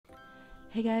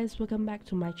Hey guys, welcome back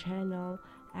to my channel,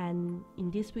 and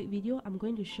in this week video I'm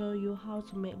going to show you how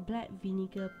to make black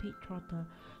vinegar pig trotter.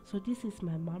 So this is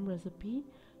my mom recipe,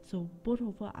 so both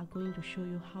of us are going to show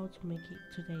you how to make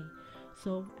it today.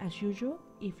 So as usual,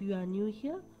 if you are new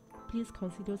here, please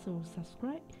consider to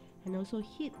subscribe and also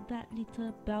hit that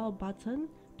little bell button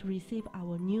to receive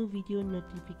our new video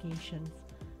notifications.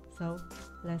 So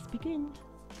let's begin.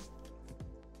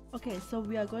 Okay, so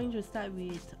we are going to start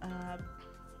with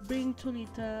bring 2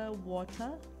 liter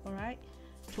water, alright,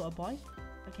 to a boil.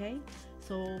 Okay,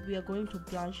 so we are going to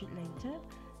blanch it later,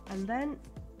 and then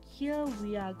here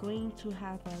we are going to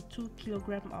have 2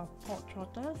 kilogram of pork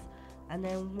trotters and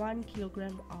then 1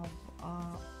 kilogram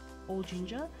of old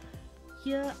ginger.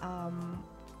 Here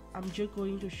I'm just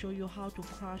going to show you how to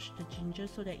crush the ginger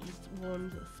so that it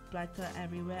won't splatter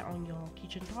everywhere on your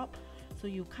kitchen top. So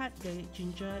you cut the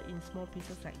ginger in small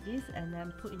pieces like this and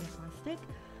then put in a plastic,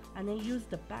 and then use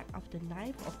the back of the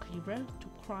knife or cleaver to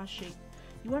crush it.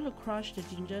 You want to crush the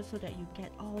ginger so that you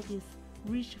get all this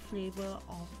rich flavor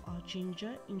of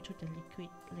ginger into the liquid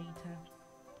later.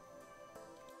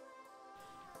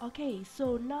 Okay,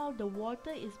 so now the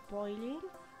water is boiling.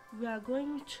 We are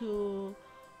going to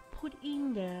put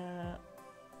in the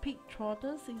pig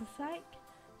trotters inside,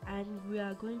 and we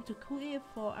are going to cook it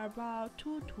for about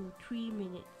 2 to 3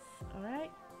 minutes.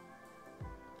 Alright.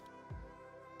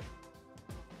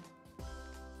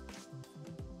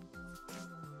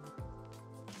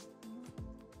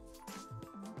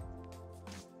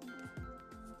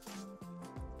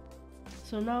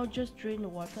 So now just drain the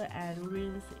water and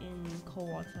rinse in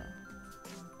cold water.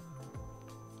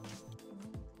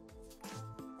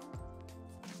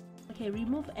 Okay,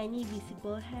 remove any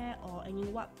visible hair or any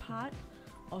white part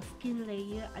or skin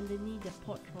layer underneath the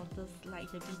pork trotters, like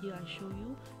the video I show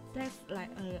you. That's like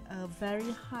a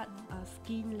very hard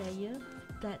skin layer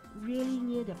that really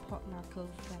near the pork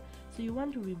knuckles there. So you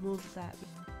want to remove that.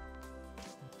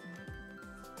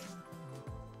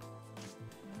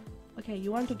 Okay,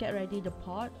 you want to get ready the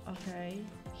pot. Okay,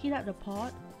 heat up the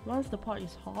pot. Once the pot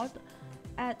is hot,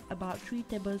 add about 3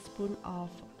 tablespoons of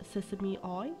sesame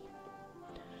oil,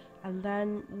 and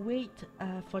then wait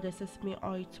for the sesame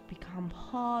oil to become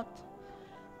hot,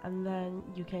 and then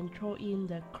you can throw in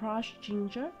the crushed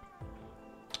ginger.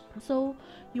 So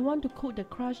you want to cook the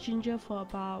crushed ginger for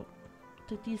about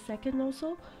 30 seconds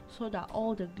or so that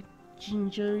all the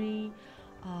gingery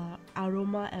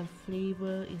aroma and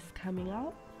flavor is coming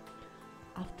out.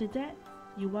 After that,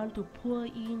 you want to pour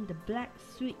in the Black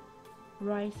Sweet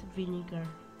Rice Vinegar.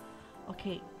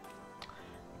 Okay,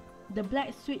 the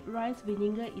Black Sweet Rice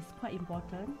Vinegar is quite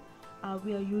important.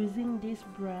 We are using this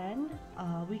brand,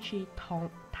 which is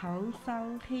Tang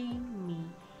Sang Hei Mi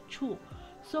Chu.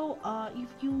 So if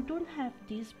you don't have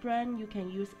this brand, you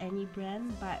can use any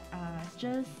brand, but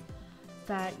just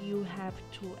that you have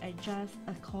to adjust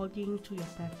according to your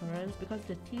preference, because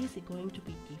the taste is going to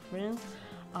be different.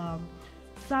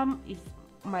 Some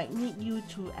might need you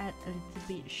to add a little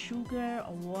bit sugar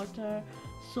or water,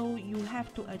 so you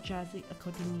have to adjust it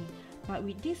accordingly. But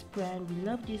with this brand, we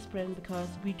love this brand because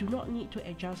we do not need to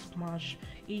adjust much.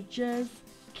 It just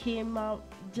came out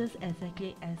just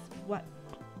exactly as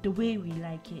the way we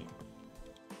like it.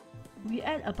 We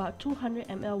add about 200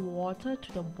 ml water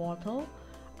to the bottle.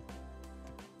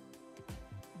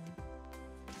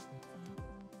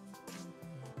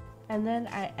 And then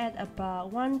I add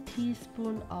about 1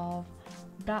 teaspoon of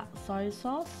dark soy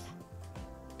sauce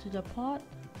to the pot,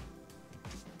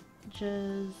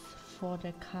 just for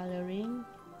the coloring.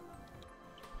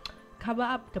 Cover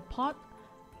up the pot,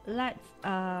 let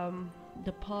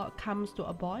the pot comes to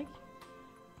a boil,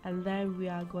 and then we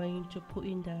are going to put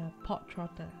in the pork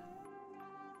trotter.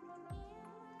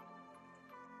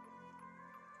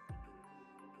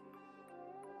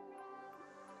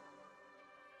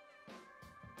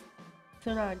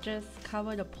 So now just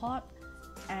cover the pot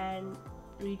and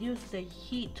reduce the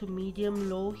heat to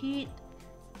medium-low heat,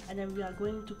 and then we are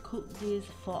going to cook this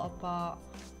for about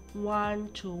 1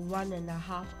 to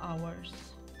 1.5 hours.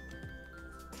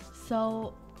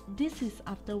 So this is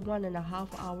after 1.5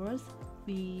 hours.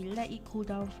 We let it cool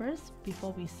down first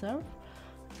before we serve,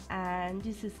 and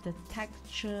this is the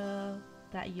texture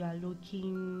that you are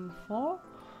looking for.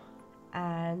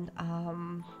 And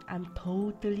I'm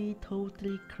totally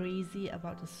crazy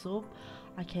about the soup.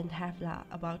 I can have like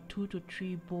about 2 to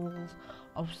 3 bowls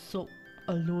of soup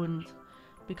alone,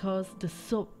 because the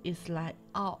soup is like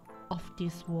out of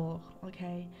this world.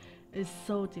 Okay, it's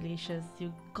so delicious.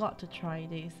 You got to try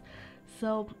this.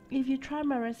 So if you try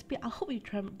my recipe, I hope you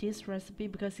try this recipe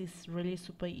because it's really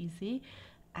super easy.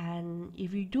 And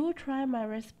if you do try my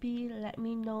recipe, let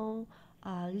me know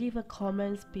leave a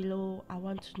comments below. I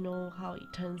want to know how it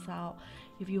turns out.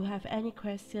 If you have any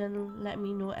question, let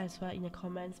me know as well in the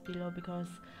comments below, because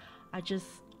I just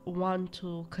want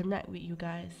to connect with you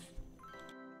guys.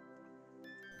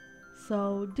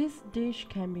 So this dish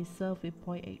can be served with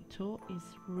boiled egg too. It's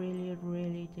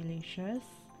really delicious.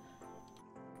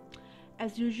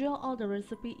 As usual, all the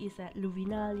recipe is at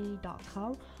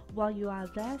luvinali.com. While you are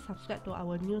there, subscribe to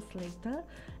our newsletter.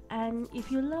 And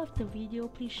if you love the video,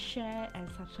 please share and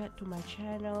subscribe to my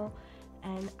channel.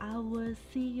 And I will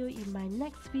see you in my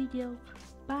next video.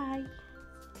 Bye!